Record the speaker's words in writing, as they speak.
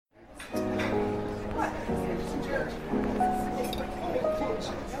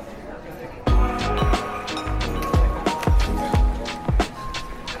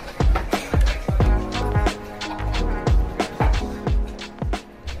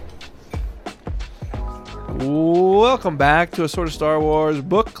Welcome back to a sort of Star Wars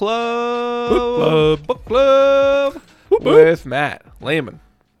book club. Book club with Matt Lehman.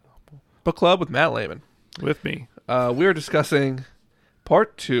 Book club with Matt Lehman. With me. We are discussing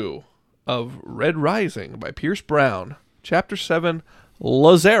part 2 of Red Rising by Pierce Brown, Chapter 7,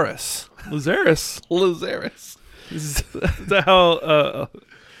 Lazarus. Lazarus. Is that how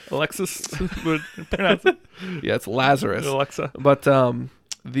Alexis would pronounce it? Yeah, it's Lazarus. Alexa. But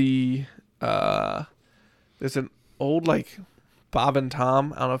there's an old Bob and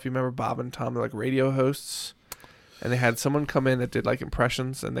Tom. I don't know if you remember Bob and Tom. They're radio hosts, and they had someone come in that did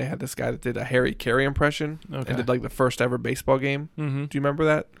impressions, and they had this guy that did a Harry Carey impression and did the first ever baseball game. Mm-hmm. Do you remember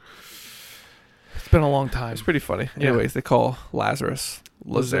that? It's been a long time. It's pretty funny. Yeah. Anyways, they call Lazarus.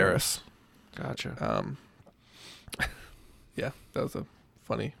 Gotcha. Yeah, that was a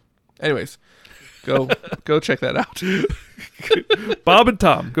funny. Anyways, go check that out. Bob and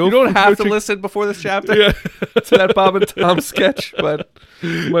Tom. You don't have to listen before this chapter to that Bob and Tom sketch, but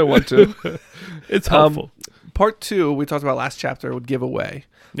you might want to. It's helpful. Part 2, we talked about last chapter, would give away.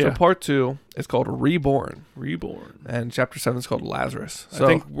 So part 2 is called Reborn. And chapter 7 is called Lazarus. So, I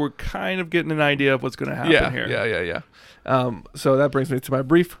think we're kind of getting an idea of what's going to happen here. Yeah. So that brings me to my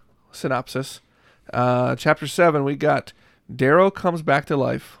brief synopsis. Chapter 7, we got Darrow comes back to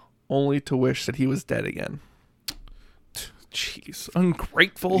life only to wish that he was dead again. Jeez,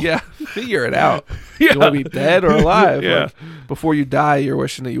 ungrateful. Yeah, figure it out. You want to be dead or alive? Yeah. Before you die, you're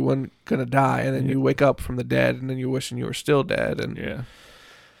wishing that you weren't gonna die, and then you wake up from the dead, and then you're wishing you were still dead, and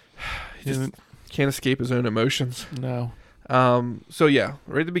he just can't escape his own emotions. No. So yeah,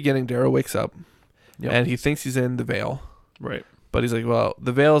 right at the beginning, Darrow wakes up, and he thinks he's in the Vale. Right. But he's like, well,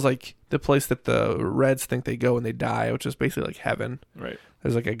 the Vale is the place that the Reds think they go when they die, which is basically heaven. Right.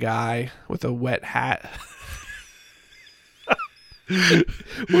 There's a guy with a wet hat. What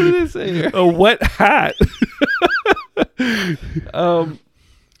did they say here? A wet hat. I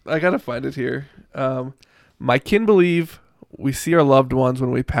gotta find it here. My kin believe we see our loved ones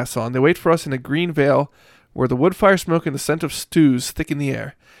when we pass on. They wait for us in a green vale where the wood fire smoke and the scent of stews thicken the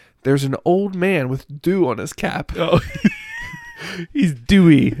air. There's an old man with dew on his cap. Oh. He's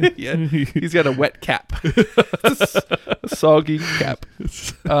dewy. Yeah, he's got a wet cap. A soggy cap.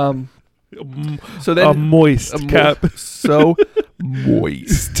 So then a moist cap. So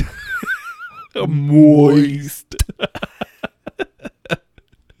moist. Moist.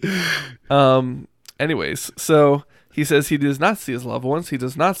 Anyways, so he says he does not see his loved ones. He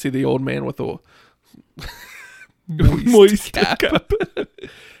does not see the old man with a moist cap.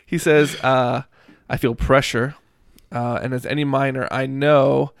 He says, I feel pressure. And as any miner, I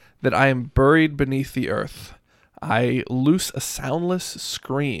know that I am buried beneath the earth. I loose a soundless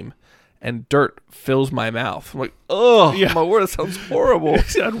scream, and dirt fills my mouth. I'm like, oh, my word, that sounds horrible.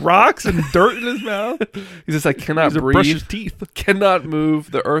 He's got rocks and dirt in his mouth. He says, I cannot breathe. Brush his teeth. Cannot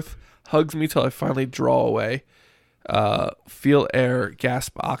move. The earth hugs me till I finally draw away. Feel air,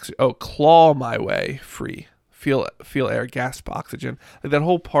 gasp oxygen. Oh, claw my way free. Feel air, gasp oxygen. That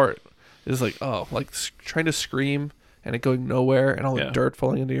whole part is trying to scream and it going nowhere and all the dirt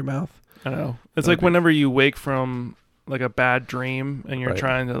falling into your mouth. I know. It's whenever you wake from a bad dream and you're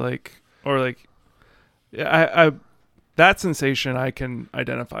trying to I that sensation I can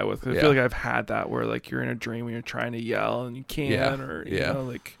identify with. I feel like I've had that where you're in a dream and you're trying to yell and you can't, or you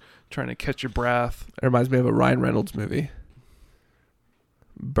know, trying to catch your breath. It reminds me of a Ryan Reynolds movie.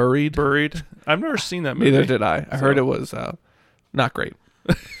 Buried. I've never seen that movie. Neither did I. I heard it was not great.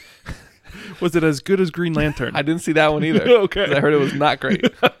 Was it as good as Green Lantern? I didn't see that one either. Okay. I heard it was not great.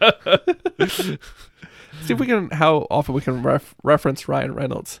 See if how often we can reference Ryan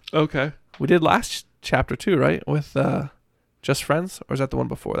Reynolds. Okay. We did last chapter too, right? With Just Friends, or is that the one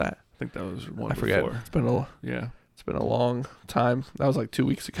before that? I think that was one. I forget. Before. It's been a long time. That was 2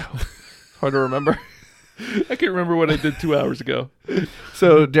 weeks ago. Hard to remember. I can't remember what I did 2 hours ago.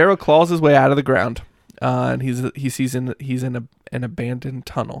 So Darrow claws his way out of the ground, and he's in an abandoned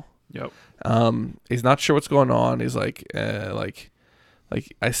tunnel. Yep. He's not sure what's going on. He's I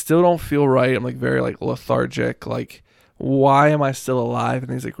still don't feel right. I'm very lethargic. Why am I still alive?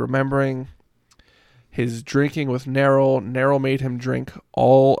 And he's remembering his drinking with Neryl. Neryl made him drink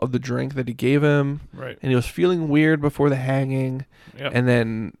all of the drink that he gave him. Right. And he was feeling weird before the hanging. Yep. And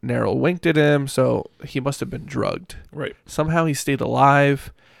then Neryl winked at him, so he must have been drugged. Right. Somehow he stayed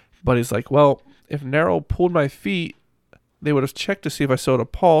alive, but he's well, if Neryl pulled my feet, they would have checked to see if I still had a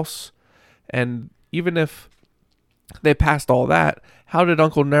pulse, and even if they passed all that. How did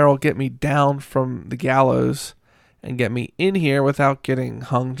Uncle Nero get me down from the gallows and get me in here without getting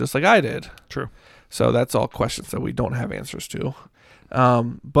hung just like I did? True. So that's all questions that we don't have answers to.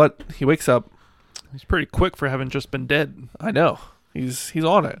 But he wakes up. He's pretty quick for having just been dead. I know. He's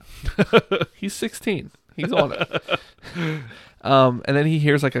on it. He's 16. He's on it. And then he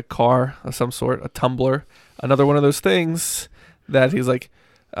hears like a car of some sort, a tumbler, another one of those things that he's like.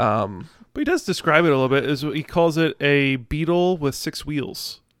 But he does describe it a little bit. He calls it a beetle with 6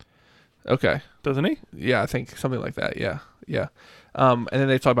 wheels. Okay. Doesn't he? Yeah, I think something like that. Yeah. And then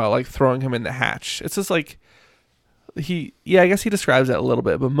they talk about like throwing him in the hatch. It's just like I guess he describes that a little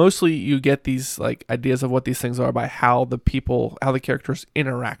bit, but mostly you get these like ideas of what these things are by how the characters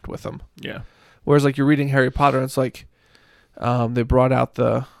interact with them. Yeah. Whereas like you're reading Harry Potter, and it's like they brought out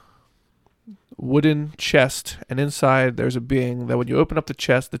the wooden chest, and inside there's a being that when you open up the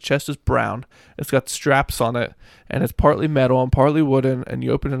chest is brown. It's got straps on it, and it's partly metal and partly wooden, and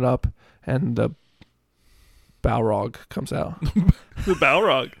you open it up, and the Balrog comes out. The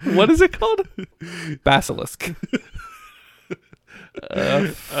Balrog. What is it called? Basilisk.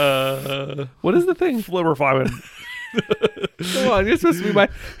 What is the thing? Flibberflowing. Come on, you're supposed to be my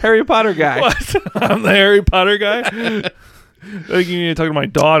Harry Potter guy. What? I'm the Harry Potter guy? I think you need to talk to my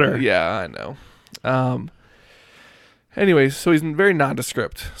daughter. Yeah, I know. Anyways, so he's very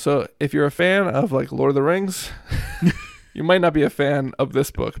nondescript. So if you're a fan of like Lord of the Rings, you might not be a fan of this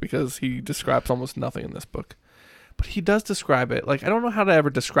book because he describes almost nothing in this book. But he does describe it. Like, I don't know how to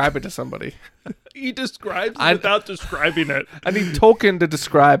ever describe it to somebody. He describes it without describing it. I need Tolkien to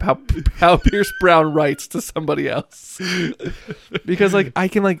describe how Pierce Brown writes to somebody else. Because like I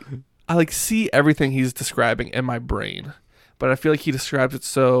see everything he's describing in my brain. But I feel like he describes it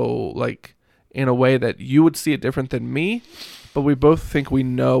so like in a way that you would see it different than me, but we both think we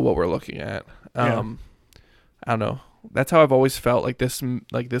know what we're looking at. I don't know. That's how I've always felt like this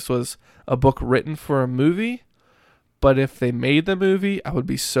was a book written for a movie. But if they made the movie, I would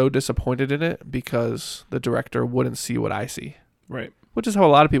be so disappointed in it because the director wouldn't see what I see. Right. Which is how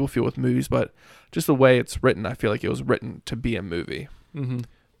a lot of people feel with movies, but just the way it's written, I feel like it was written to be a movie. Mm-hmm.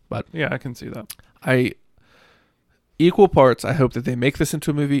 But yeah, I can see that. Equal parts, I hope that they make this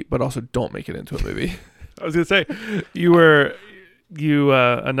into a movie, but also don't make it into a movie. I was going to say,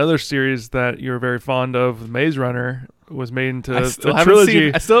 another series that you were very fond of, Maze Runner, was made into a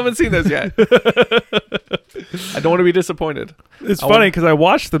trilogy. I still haven't seen this yet. I don't want to be disappointed. It's funny because I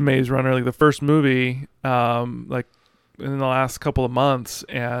watched the Maze Runner, like the first movie, like in the last couple of months,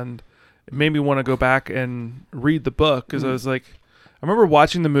 and it made me want to go back and read the book because I was like, I remember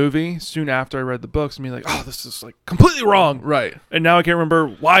watching the movie soon after I read the books and being like, oh, this is like completely wrong. Right. And now I can't remember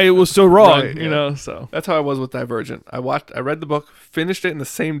why it was so wrong, right, you know? So that's how I was with Divergent. I read the book, finished it in the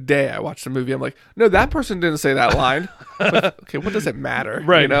same day I watched the movie. I'm like, no, that person didn't say that line. Like, okay, what does it matter?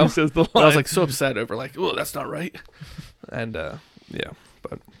 Right. You know? Who says the line? I was like so upset over like, oh, that's not right. And yeah.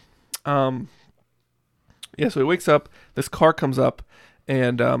 But so he wakes up, this car comes up,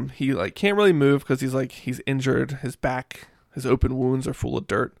 and he like can't really move because he's injured, his back. His open wounds are full of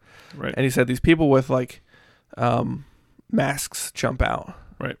dirt. Right. And he said these people with like masks jump out.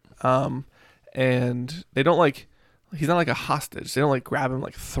 Right. And they don't like, he's not like a hostage. They don't like grab him,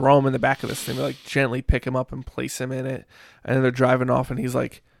 like throw him in the back of this thing. They like gently pick him up and place him in it. And then they're driving off and he's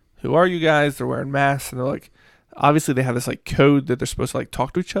like, who are you guys? They're wearing masks. And they're like, obviously they have this like code that they're supposed to like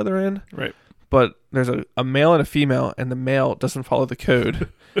talk to each other in. Right. But there's a male and a female, and the male doesn't follow the code.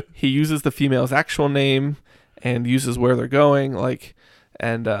 He uses the female's actual name and uses where they're going, like,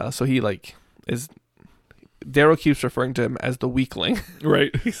 and so he like is. Darrow keeps referring to him as the weakling,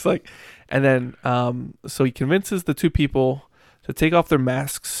 right? He's like, and then so he convinces the two people to take off their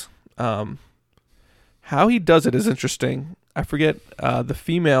masks. How he does it is interesting. I forget the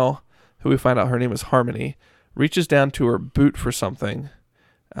female, who we find out her name is Harmony, reaches down to her boot for something,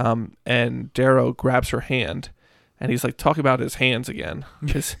 and Darrow grabs her hand, and he's like talking about his hands again.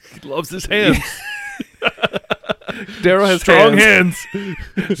 He loves his hands. Darrow has strong hands.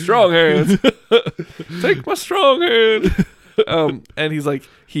 Strong hands. Take my strong hand. And he's like,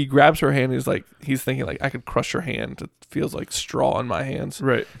 he grabs her hand. And he's thinking like, I could crush her hand. It feels like straw in my hands.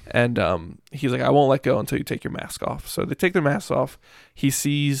 Right. And he's like, I won't let go until you take your mask off. So they take their masks off. He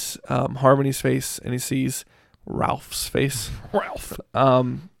sees Harmony's face and he sees Ralph's face. Ralph.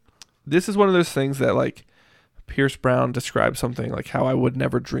 This is one of those things that like Pierce Brown describes something like how I would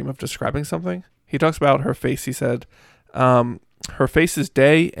never dream of describing something. He talks about her face. He said, her face is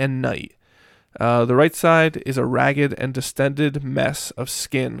day and night. The right side is a ragged and distended mess of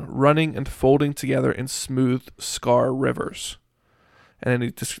skin running and folding together in smooth scar rivers.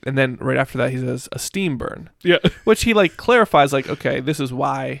 and then right after that he says a steam burn, Yeah. which he like clarifies like, okay, this is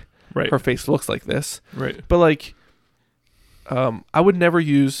why Right. her face looks like this. Right. But like, I would never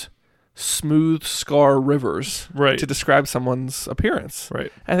use smooth scar rivers Right. to describe someone's appearance.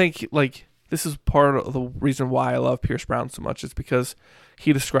 Right. I think like this is part of the reason why I love Pierce Brown so much, is because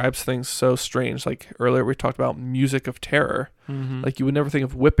he describes things so strange. Like earlier we talked about music of terror. Mm-hmm. Like you would never think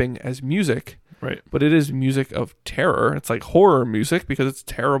of whipping as music, Right. but it is music of terror. It's like horror music because it's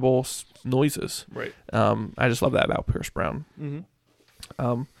terrible noises. Right. I just love that about Pierce Brown.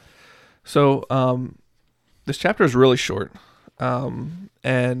 Mm-hmm. So this chapter is really short.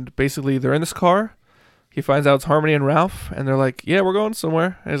 And basically they're in this car. He finds out it's Harmony and Ralph, and they're like, yeah, we're going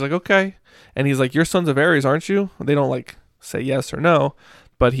somewhere. And he's like, okay. And he's like, you're sons of Ares, aren't you? They don't like say yes or no,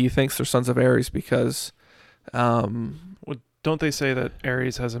 but he thinks they're sons of Ares because, Well, don't they say that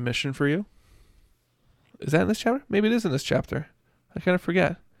Ares has a mission for you? is that in this chapter? Maybe it is in this chapter. I kind of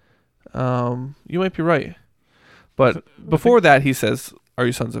forget. You might be right. But before that, he says, are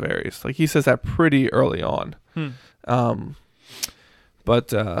you sons of Ares? Like he says that pretty early on. But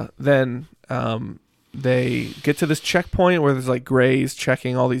then they get to this checkpoint where there's like Grays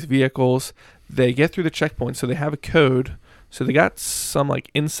checking all these vehicles. They get through the checkpoint, so they have a code. So they got some like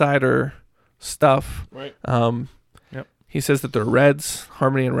insider stuff. Right. Yep. He says that they're Reds.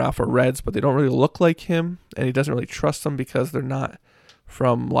 Harmony and Ralph are Reds, but they don't really look like him, and he doesn't really trust them because they're not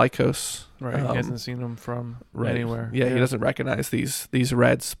from Lycos. Right. He hasn't seen them from anywhere. Yeah, he doesn't recognize these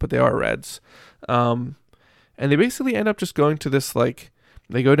Reds, but they are Reds. And they basically end up just going to this like,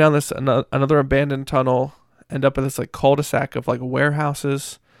 they go down this another abandoned tunnel, end up in this like cul-de-sac of like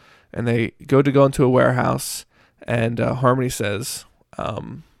warehouses, and they go into a warehouse, and Harmony says,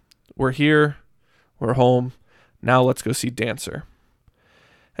 we're here, we're home, now let's go see Dancer.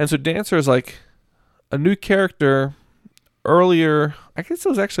 And so Dancer is like a new character. Earlier, I guess it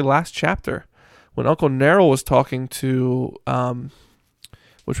was actually last chapter, when Uncle Nerl was talking to,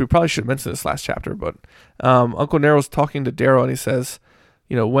 which we probably should have mentioned this last chapter, but Uncle Nerl was talking to Darrow, and he says,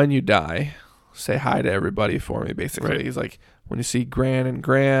 when you die, say hi to everybody for me, basically. Right. He's like, when you see Gran and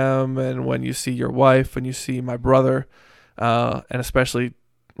Graham, and when you see your wife, when you see my brother, and especially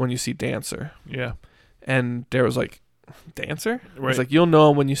when you see Dancer. Yeah. And Darrow's like, Dancer? Right. He's like, you'll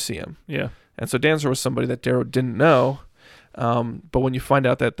know him when you see him. Yeah. And so Dancer was somebody that Darrow didn't know. But when you find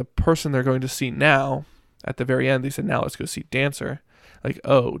out that the person they're going to see now, at the very end, they said, now let's go see Dancer. Like,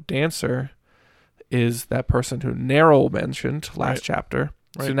 oh, Dancer is that person who Nerl mentioned last chapter.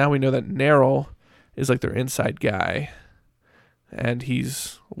 Right. So now we know that Nerl is like their inside guy, and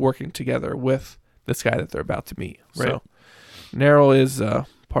he's working together with this guy that they're about to meet. Right. So Nerl is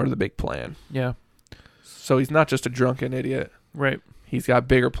part of the big plan. Yeah. So he's not just a drunken idiot. Right. He's got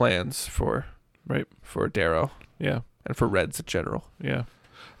bigger plans for Darrow Yeah. and for Reds in general. Yeah.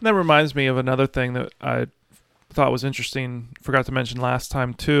 And that reminds me of another thing that I thought was interesting, forgot to mention last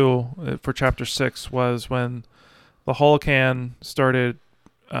time too, for chapter 6, was when the Holocan started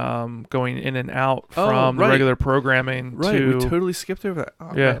going in and out from the regular programming. Right, we totally skipped over that.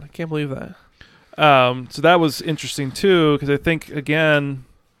 Oh, yeah. Man, I can't believe that. So that was interesting too, because I think, again,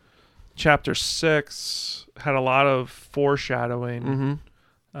 chapter 6 had a lot of foreshadowing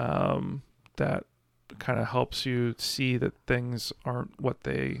that kind of helps you see that things aren't what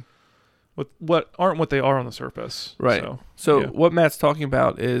they are on the surface. Right. So what Matt's talking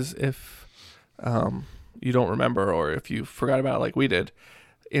about is, if you don't remember, or if you forgot about it like we did,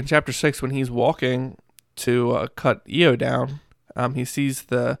 in chapter 6, when he's walking to cut Io down, he sees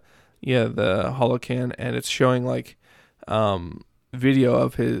the holocan, and it's showing like video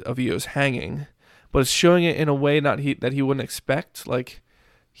of Io's hanging, but it's showing it in a way that he wouldn't expect. Like,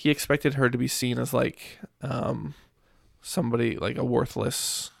 he expected her to be seen as like somebody like a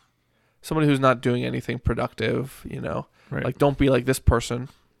worthless, somebody who's not doing anything productive, Right. like, don't be like this person,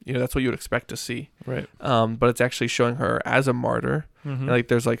 that's what you would expect to see. Right. But it's actually showing her as a martyr. Mm-hmm. And, like,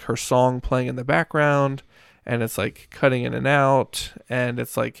 there's like her song playing in the background, and it's like cutting in and out, and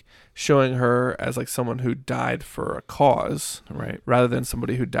it's like showing her as like someone who died for a cause, Right. rather than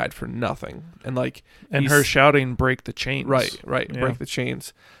somebody who died for nothing. And like, And her shouting, "Break the chains." right, Yeah. break the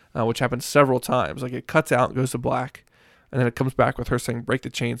chains, which happens several times. Like, it cuts out and goes to black, and then it comes back with her saying "break the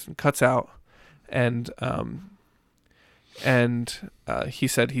chains" and cuts out. And he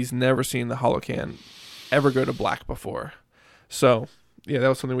said he's never seen the holocan ever go to black before. So yeah, that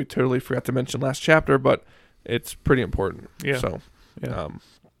was something we totally forgot to mention last chapter, but it's pretty important. Yeah. So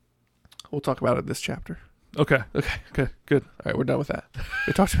we'll talk about it this chapter. Okay. Good. All right, we're done with that.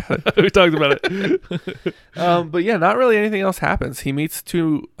 We talked about it. We talked about it. But yeah, not really anything else happens. He meets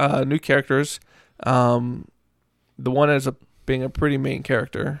two new characters. The one is being a pretty main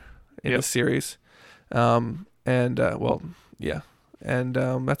character in the series. And that's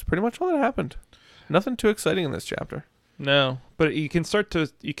pretty much all that happened. Nothing too exciting in this chapter. No, but you can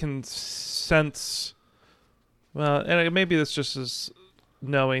sense, well, and maybe this just is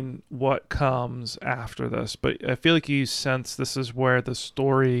knowing what comes after this, but I feel like you sense this is where the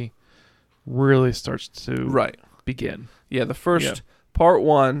story really starts to begin. Yeah, the first part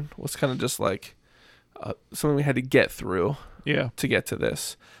 1 was kind of just like something we had to get through to get to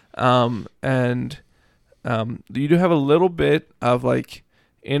this. You do have a little bit of like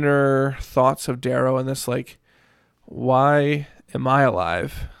inner thoughts of Darrow and this like, why am I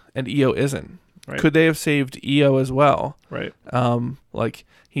alive and Io isn't? Right. Could they have saved Io as well? Right. Like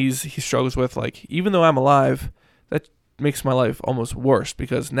he struggles with like, even though I'm alive, that makes my life almost worse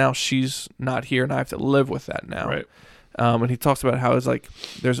because now she's not here and I have to live with that now. Right. And he talks about how it's like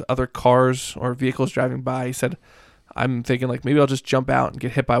there's other cars or vehicles driving by. He said, I'm thinking like maybe I'll just jump out and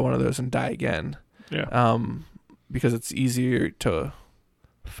get hit by one of those and die again. Yeah. Because it's easier to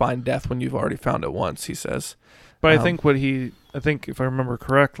find death when you've already found it once, he says. But I think if I remember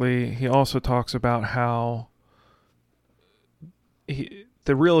correctly, he also talks about how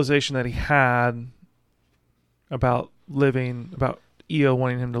the realization that he had about Io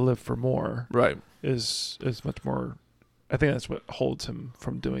wanting him to live for more, right, is much more. I think that's what holds him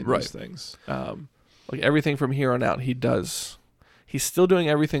from doing these things. Like everything from here on out, he's still doing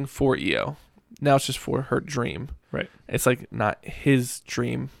everything for Io. Now it's just for her dream. Right. It's like not his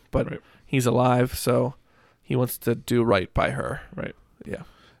dream, but he's alive, so he wants to do right by her. Right. Yeah.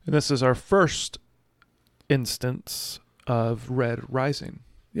 And this is our first instance of Red rising.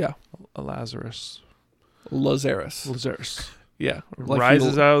 Yeah. Lazarus. Yeah. Like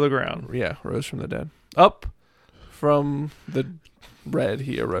rises out of the ground. Yeah. Rose from the dead. Up from the red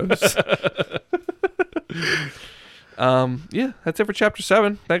he arose. Yeah, that's it for chapter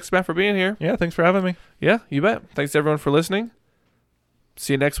 7. Thanks, Matt, for being here. Yeah, thanks for having me. Yeah, you bet. Thanks everyone for listening.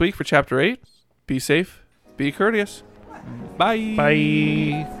 See you next week for chapter 8. Be safe. Be courteous. Bye.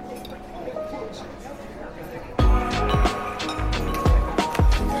 Bye.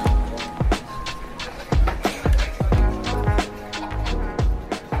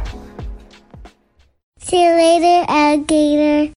 See you later, alligator.